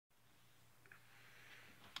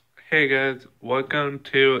Hey guys, welcome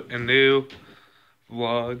to a new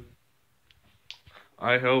vlog.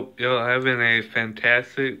 I hope you're having a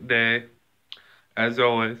fantastic day. As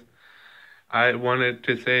always, I wanted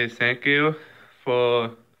to say thank you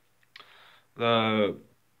for the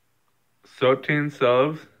 13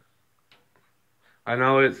 subs. I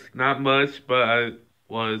know it's not much, but I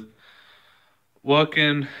was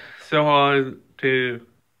working so hard to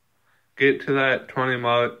get to that 20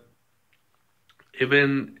 mark.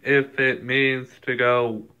 Even if it means to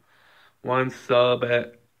go one sub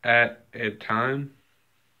at a time.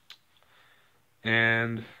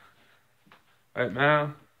 And right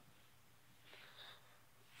now,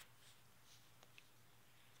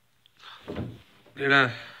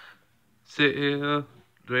 gonna sit here,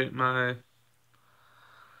 drink my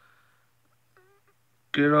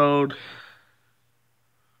good old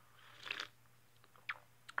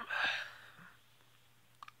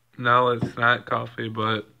no, it's not coffee,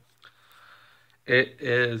 but it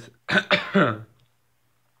is hot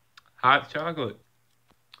chocolate.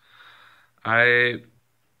 I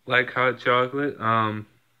like hot chocolate.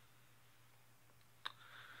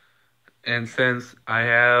 And since I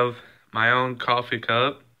have my own coffee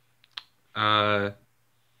cup,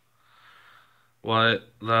 what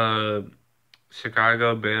the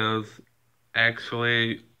Chicago Bears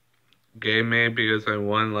actually gave me because I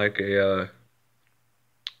won like a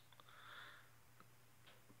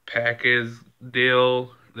package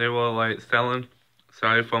deal they were like selling.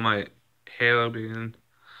 Sorry for my hair being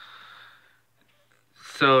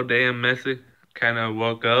so damn messy. Kind of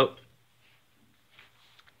woke up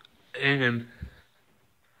and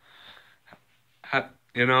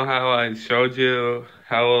you know how I showed you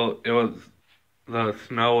how it was the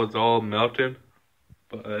snow was all melting,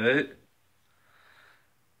 but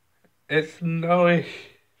it's snowing.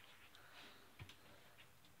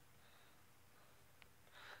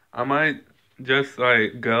 I might just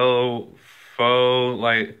like go faux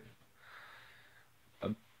like a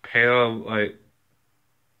pair of like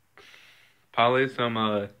probably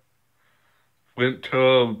some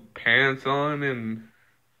winter pants on and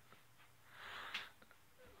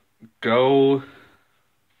go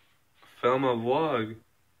film a vlog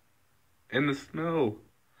in the snow.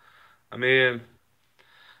 I mean,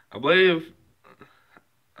 I believe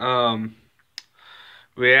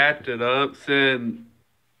Reacted Up said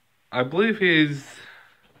I believe he's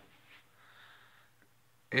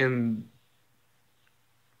in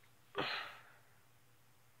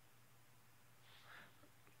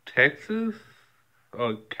Texas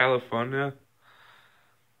or California.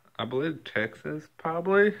 I believe Texas,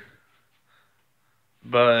 probably.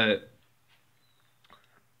 But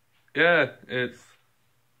yeah, it's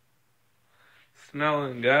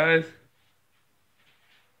snowing, guys.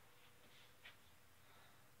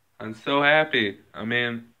 I'm so happy. I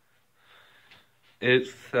mean,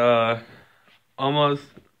 it's almost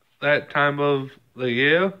that time of the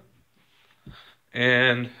year,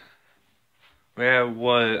 and we have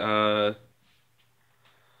what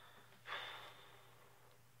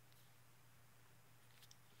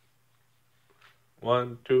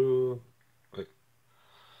 1, 2, wait,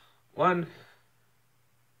 1,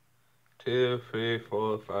 2, 3,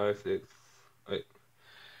 4, 5, 6. Wait,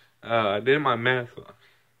 I did my math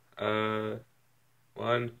wrong.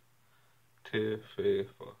 1, 2, 3,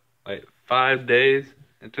 4. Like 5 days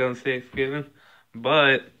until Thanksgiving.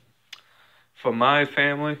 But for my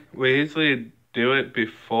family, we usually do it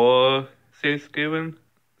before Thanksgiving,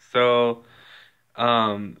 so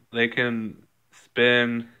they can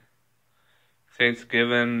spend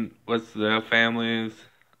Thanksgiving with their families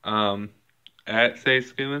at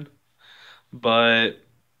Thanksgiving. But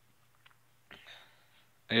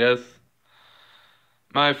I guess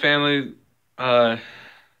my family,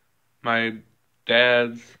 my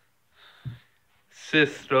dad's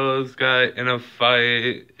sisters got in a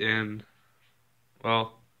fight, and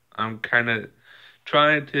well, I'm kind of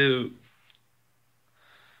trying to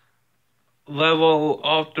level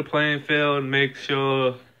off the playing field and make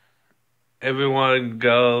sure everyone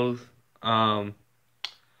goes.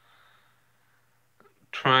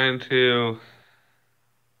 Trying to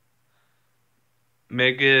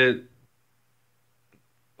make it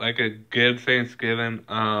like a good Thanksgiving.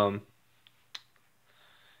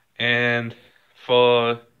 And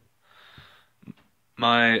for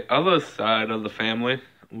my other side of the family,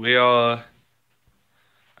 we are,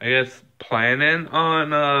 I guess, planning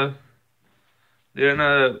on doing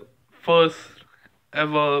a first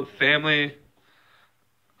ever family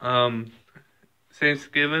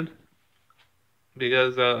Thanksgiving,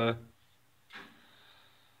 because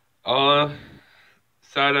our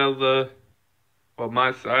side of the, well,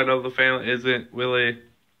 my side of the family isn't really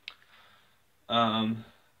Um,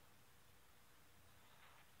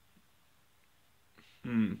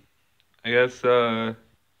 I guess too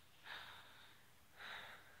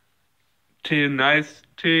nice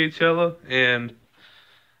to each other, and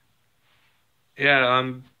yeah,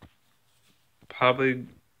 I'm probably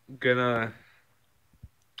gonna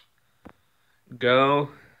go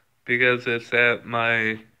because it's at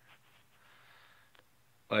my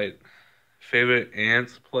like favorite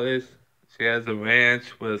aunt's place. She has a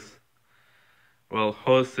ranch with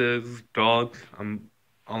horses, dogs. I'm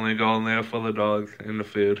only going there for the dogs and the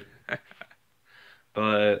food.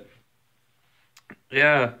 But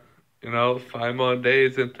yeah, 5 more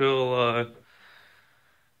days until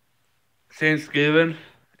Thanksgiving,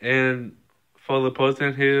 and for the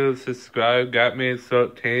person who subscribed, got me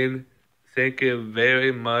 13. Thank you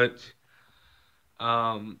very much.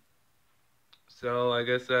 Um, so I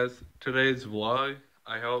guess that's today's vlog.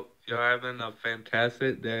 I hope you're having a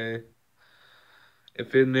fantastic day.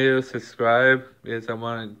 If you're new, subscribe because I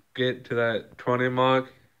want to get to that 20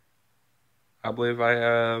 mark. I believe I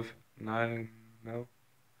have 9, no,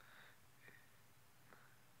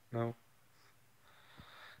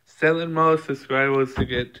 7 more subscribers to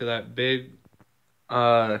get to that big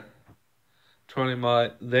 20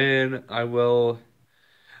 mark. Then I will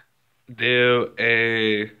do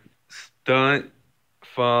a stunt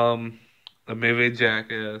from the movie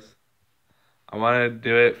Jackass. I want to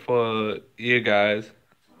do it for you guys.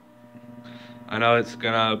 I know it's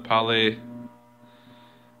gonna probably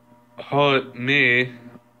hurt me,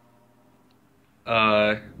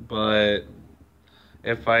 but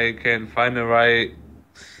if I can find the right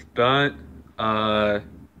stunt, find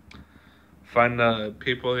the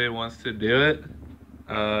people who wants to do it,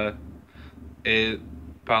 it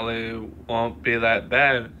probably won't be that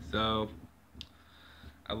bad. So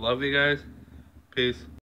I love you guys. Peace.